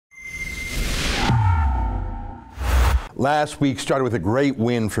Last week started with a great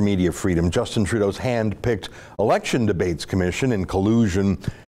win for media freedom. Justin Trudeau's hand-picked Election Debates Commission, in collusion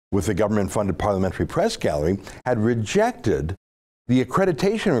with the government-funded Parliamentary Press Gallery, had rejected the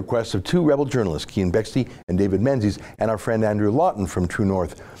accreditation requests of two rebel journalists, Cian Bexte and David Menzies, and our friend Andrew Lawton from True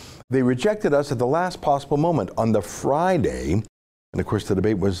North. They rejected us at the last possible moment on the Friday, and of course the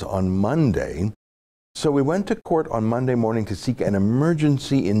debate was on Monday. So we went to court on Monday morning to seek an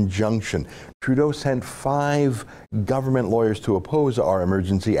emergency injunction. Trudeau sent 5 government lawyers to oppose our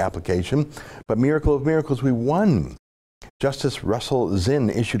emergency application, but miracle of miracles, we won. Justice Russell Zinn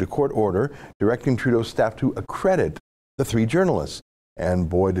issued a court order directing Trudeau's staff to accredit the 3 journalists. And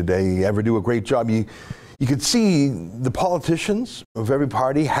boy, did they ever do a great job. You could see the politicians of every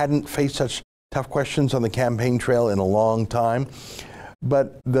party hadn't faced such tough questions on the campaign trail in a long time.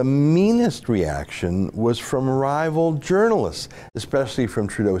 But the meanest reaction was from rival journalists, especially from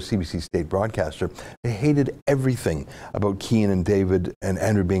Trudeau's CBC state broadcaster. They hated everything about Cian and David and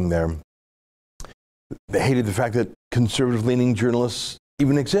Andrew being there. They hated the fact that conservative-leaning journalists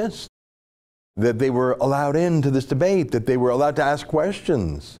even exist, that they were allowed into this debate, that they were allowed to ask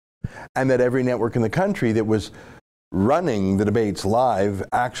questions, and that every network in the country that was running the debates live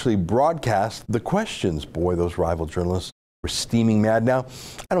actually broadcast the questions. Boy, those rival journalists were steaming mad now.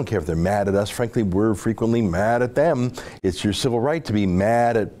 I don't care if they're mad at us. Frankly, we're frequently mad at them. It's your civil right to be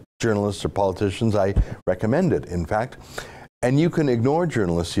mad at journalists or politicians. I recommend it, in fact. And you can ignore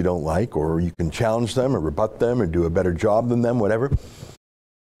journalists you don't like, or you can challenge them or rebut them or do a better job than them, whatever.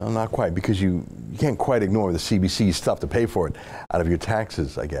 Well, not quite, because you can't quite ignore the CBC. You still have to pay for it out of your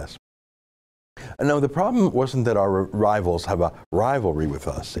taxes, I guess. And no, the problem wasn't that our rivals have a rivalry with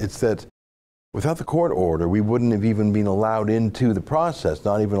us. It's that without the court order, we wouldn't have even been allowed into the process,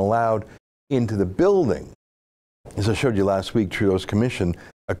 not even allowed into the building. As I showed you last week, Trudeau's commission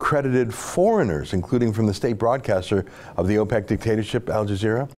accredited foreigners, including from the state broadcaster of the OPEC dictatorship, Al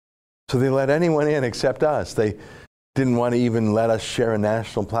Jazeera. So they let anyone in except us. They didn't want to even let us share a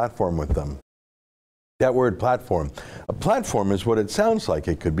national platform with them. That word platform. A platform is what it sounds like.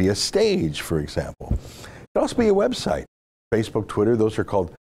 It could be a stage, for example. It could also be a website. Facebook, Twitter, those are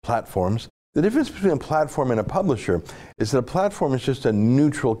called platforms. The difference between a platform and a publisher is that a platform is just a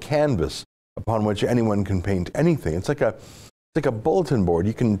neutral canvas upon which anyone can paint anything. It's like a bulletin board.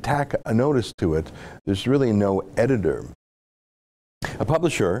 You can tack a notice to it. There's really no editor. A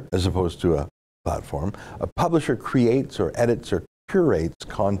publisher, as opposed to a platform, a publisher creates or edits or curates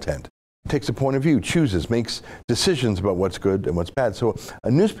content, takes a point of view, chooses, makes decisions about what's good and what's bad. So a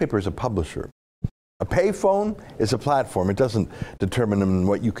newspaper is a publisher. A payphone is a platform. It doesn't determine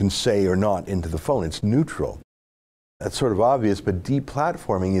what you can say or not into the phone. It's neutral. That's sort of obvious, but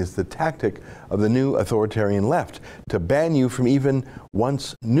deplatforming is the tactic of the new authoritarian left to ban you from even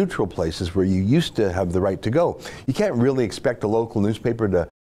once neutral places where you used to have the right to go. You can't really expect a local newspaper to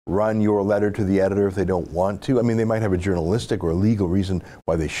run your letter to the editor if they don't want to. I mean, they might have a journalistic or a legal reason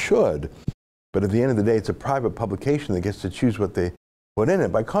why they should, but at the end of the day, it's a private publication that gets to choose what they put in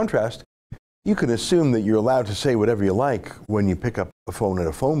it. By contrast, you can assume that you're allowed to say whatever you like when you pick up a phone at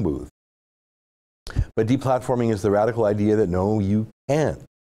a phone booth. But deplatforming is the radical idea that no, you can't.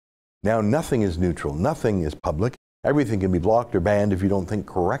 Now nothing is neutral, nothing is public. Everything can be blocked or banned if you don't think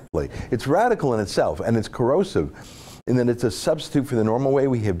correctly. It's radical in itself, and it's corrosive in that it's a substitute for the normal way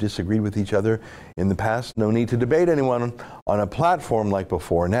we have disagreed with each other in the past. No need to debate anyone on a platform like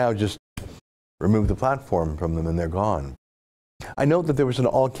before. Now just remove the platform from them and they're gone. I note that there was an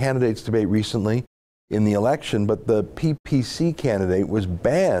all-candidates debate recently in the election, but the PPC candidate was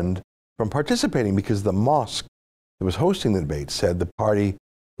banned from participating because the mosque that was hosting the debate said the party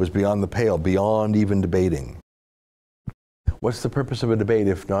was beyond the pale, beyond even debating. What's the purpose of a debate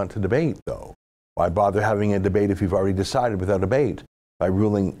if not to debate, though? Why bother having a debate if you've already decided without debate by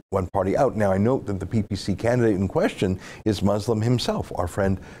ruling one party out? Now, I note that the PPC candidate in question is Muslim himself, our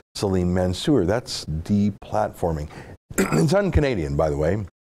friend Salim Mansour. That's deplatforming. It's un-Canadian, by the way.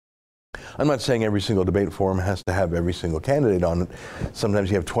 I'm not saying every single debate forum has to have every single candidate on it. Sometimes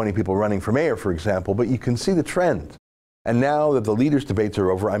you have 20 people running for mayor, for example, but you can see the trend. And now that the leaders' debates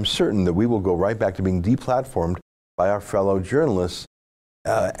are over, I'm certain that we will go right back to being deplatformed by our fellow journalists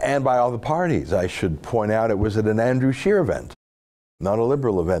and by all the parties. I should point out it was at an Andrew Scheer event, not a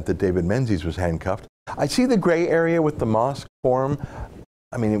Liberal event, that David Menzies was handcuffed. I see the gray area with the mosque forum.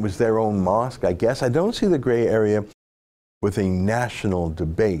 I mean, it was their own mosque, I guess. I don't see the gray area with a national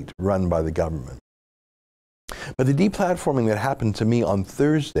debate run by the government. But the deplatforming that happened to me on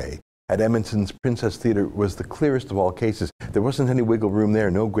Thursday at Edmonton's Princess Theatre was the clearest of all cases. There wasn't any wiggle room there,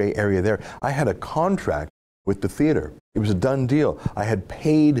 no gray area there. I had a contract with the theatre. It was a done deal. I had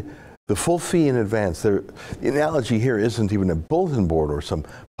paid the full fee in advance. The analogy here isn't even a bulletin board or some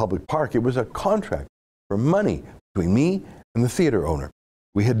public park. It was a contract for money between me and the theater owner.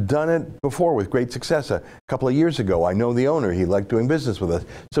 We had done it before with great success a couple of years ago. I know the owner. He liked doing business with us.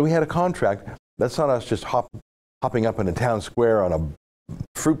 So we had a contract. That's not us just hopping up in a town square on a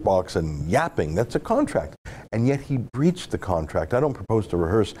fruit box and yapping. That's a contract. And yet he breached the contract. I don't propose to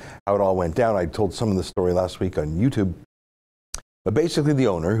rehearse how it all went down. I told some of the story last week on YouTube. But basically the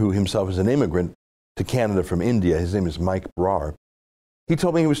owner, who himself is an immigrant to Canada from India, his name is Mike Brar, he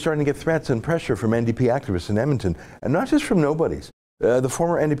told me he was starting to get threats and pressure from NDP activists in Edmonton, and not just from nobodies. The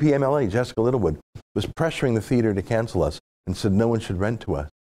former NDP MLA, Jessica Littlewood, was pressuring the theater to cancel us and said no one should rent to us.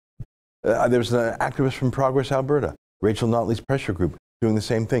 There was an activist from Progress, Alberta, Rachel Notley's pressure group, doing the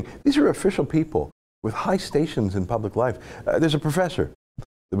same thing. These are official people with high stations in public life. There's a professor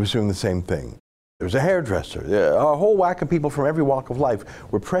that was doing the same thing. There was a hairdresser. A whole whack of people from every walk of life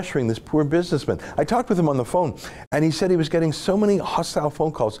were pressuring this poor businessman. I talked with him on the phone, and he said he was getting so many hostile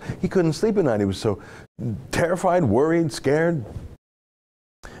phone calls, he couldn't sleep at night. He was so terrified, worried, scared.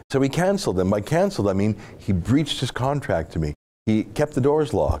 So he canceled them. By canceled, I mean he breached his contract to me. He kept the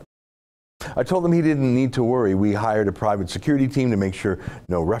doors locked. I told him he didn't need to worry. We hired a private security team to make sure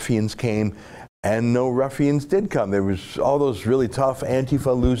no ruffians came, and no ruffians did come. There was all those really tough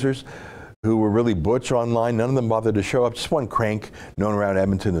Antifa losers who were really butch online. None of them bothered to show up. Just one crank known around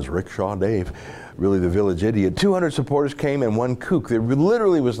Edmonton as Rickshaw Dave, really the village idiot. 200 supporters came and one kook. There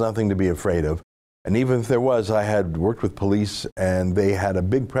literally was nothing to be afraid of. And even if there was, I had worked with police and they had a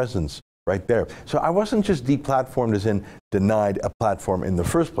big presence right there. So I wasn't just deplatformed as in denied a platform in the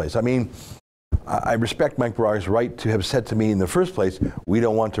first place. I mean, I respect Mike Brar's right to have said to me in the first place, we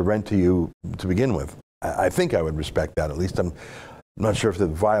don't want to rent to you to begin with. I think I would respect that. At least I'm not sure if that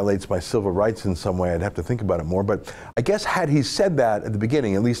violates my civil rights in some way. I'd have to think about it more. But I guess had he said that at the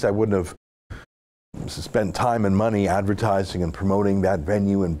beginning, at least I wouldn't have spent time and money advertising and promoting that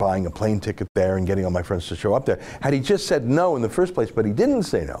venue and buying a plane ticket there and getting all my friends to show up there. Had he just said no in the first place, but he didn't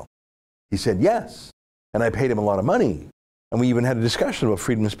say no. He said yes, and I paid him a lot of money. And we even had a discussion about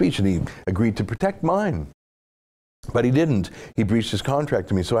freedom of speech, and he agreed to protect mine. But he didn't. He breached his contract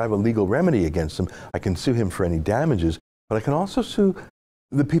to me, so I have a legal remedy against him. I can sue him for any damages, but I can also sue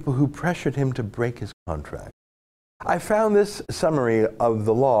the people who pressured him to break his contract. I found this summary of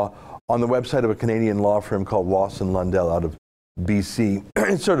the law on the website of a Canadian law firm called Lawson Lundell out of BC.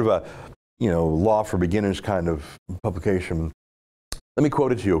 It's sort of a, law for beginners kind of publication. Let me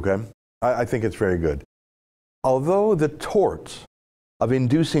quote it to you, okay? I think it's very good. Although the tort of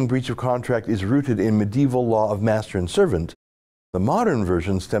inducing breach of contract is rooted in medieval law of master and servant, the modern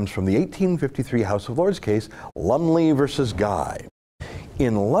version stems from the 1853 House of Lords case, Lumley versus Guy.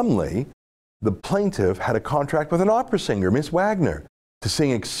 In Lumley, the plaintiff had a contract with an opera singer, Miss Wagner, to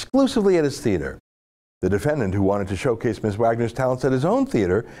sing exclusively at his theater. The defendant, who wanted to showcase Miss Wagner's talents at his own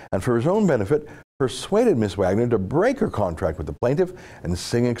theater and for his own benefit, persuaded Miss Wagner to break her contract with the plaintiff and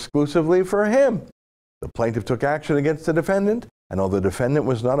sing exclusively for him. The plaintiff took action against the defendant, and although the defendant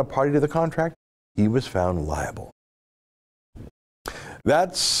was not a party to the contract, he was found liable.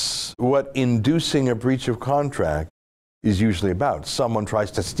 That's what inducing a breach of contract is usually about. Someone tries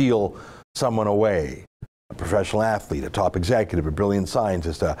to steal someone away. A professional athlete, a top executive, a brilliant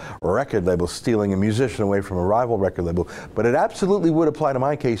scientist, a record label stealing a musician away from a rival record label. But it absolutely would apply to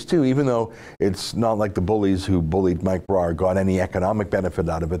my case too, even though it's not like the bullies who bullied Mike Brar got any economic benefit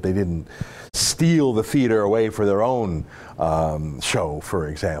out of it. They didn't steal the theater away for their own show, for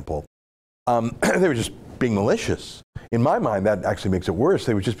example. They were just being malicious. In my mind, that actually makes it worse.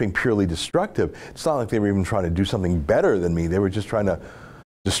 They were just being purely destructive. It's not like they were even trying to do something better than me. They were just trying to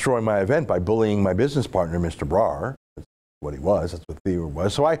destroy my event by bullying my business partner, Mr. Brar. That's what he was. That's what Theo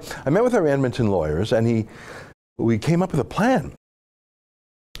was. So I met with our Edmonton lawyers, and we came up with a plan.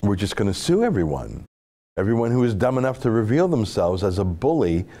 We're just going to sue everyone who is dumb enough to reveal themselves as a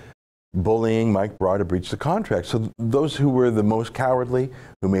bully, bullying Mike Brar to breach the contract. So those who were the most cowardly,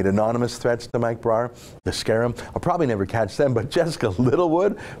 who made anonymous threats to Mike Brar to scare him, I'll probably never catch them, but Jessica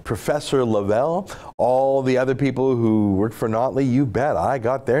Littlewood, Professor Lavelle, all the other people who worked for Notley, you bet I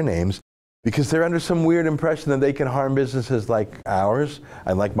got their names, because they're under some weird impression that they can harm businesses like ours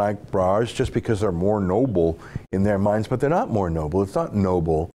and like Mike Brar's just because they're more noble in their minds, but they're not more noble. It's not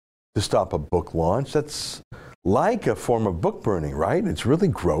noble to stop a book launch. That's like a form of book burning, right? It's really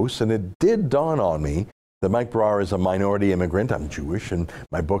gross, and it did dawn on me that Mike Brar is a minority immigrant. I'm Jewish, and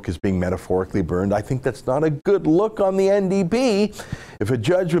my book is being metaphorically burned. I think that's not a good look on the NDP. If a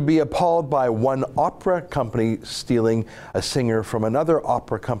judge would be appalled by one opera company stealing a singer from another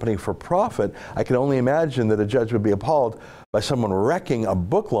opera company for profit, I can only imagine that a judge would be appalled by someone wrecking a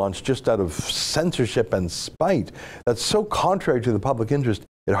book launch just out of censorship and spite. That's so contrary to the public interest,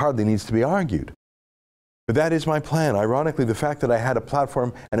 it hardly needs to be argued. But that is my plan. Ironically, the fact that I had a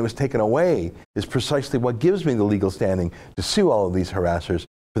platform and it was taken away is precisely what gives me the legal standing to sue all of these harassers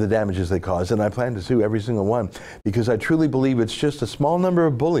for the damages they cause. And I plan to sue every single one because I truly believe it's just a small number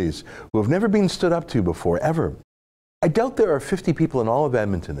of bullies who have never been stood up to before, ever. I doubt there are 50 people in all of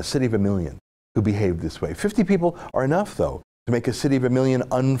Edmonton, a city of 1 million, who behave this way. 50 people are enough, though, to make a city of 1 million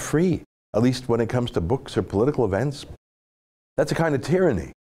unfree, at least when it comes to books or political events. That's a kind of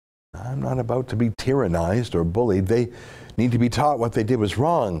tyranny. I'm not about to be tyrannized or bullied. They need to be taught what they did was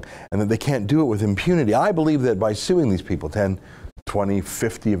wrong and that they can't do it with impunity. I believe that by suing these people, 10, 20,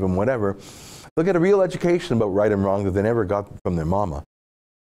 50 of them, whatever, they'll get a real education about right and wrong that they never got from their mama.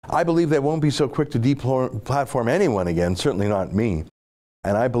 I believe they won't be so quick to deplatform anyone again, certainly not me.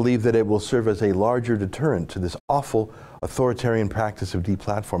 And I believe that it will serve as a larger deterrent to this awful authoritarian practice of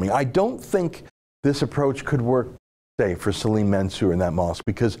deplatforming. I don't think this approach could work, say, for Salim Mansour in that mosque,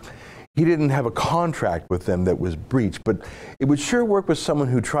 because he didn't have a contract with them that was breached. But it would sure work with someone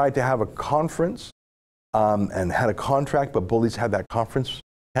who tried to have a conference and had a contract, but bullies had that conference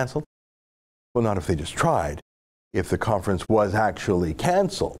canceled. Well, not if they just tried, if the conference was actually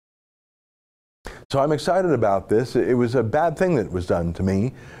canceled. So I'm excited about this. It was a bad thing that was done to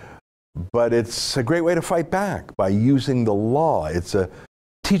me, but it's a great way to fight back by using the law. It's a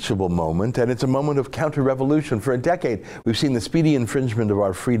teachable moment, and it's a moment of counter-revolution. For a decade, we've seen the speedy infringement of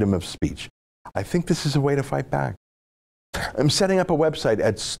our freedom of speech. I think this is a way to fight back. I'm setting up a website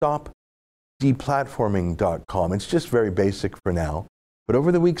at stopdeplatforming.com. It's just very basic for now, but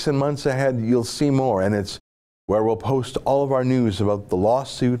over the weeks and months ahead, you'll see more, and it's where we'll post all of our news about the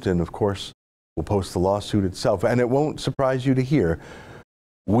lawsuit, and of course, we'll post the lawsuit itself. And it won't surprise you to hear,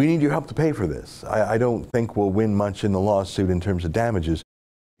 we need your help to pay for this. I don't think we'll win much in the lawsuit in terms of damages.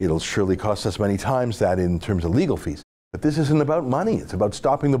 It'll surely cost us many times that in terms of legal fees. But this isn't about money. It's about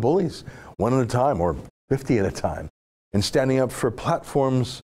stopping the bullies one at a time or 50 at a time and standing up for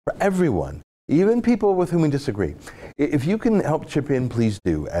platforms for everyone, even people with whom we disagree. If you can help chip in, please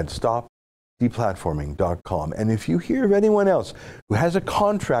do at stopdeplatforming.com. And if you hear of anyone else who has a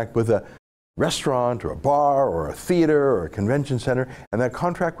contract with a restaurant or a bar or a theater or a convention center and that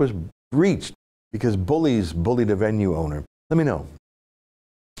contract was breached because bullies bullied a venue owner, let me know.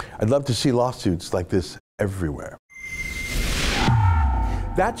 I'd love to see lawsuits like this everywhere.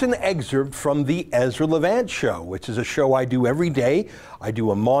 That's an excerpt from the Ezra Levant Show, which is a show I do every day. I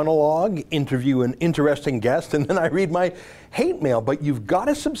do a monologue, interview an interesting guest, and then I read my hate mail. But you've got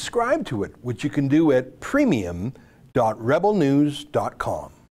to subscribe to it, which you can do at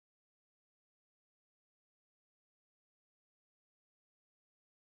premium.rebelnews.com.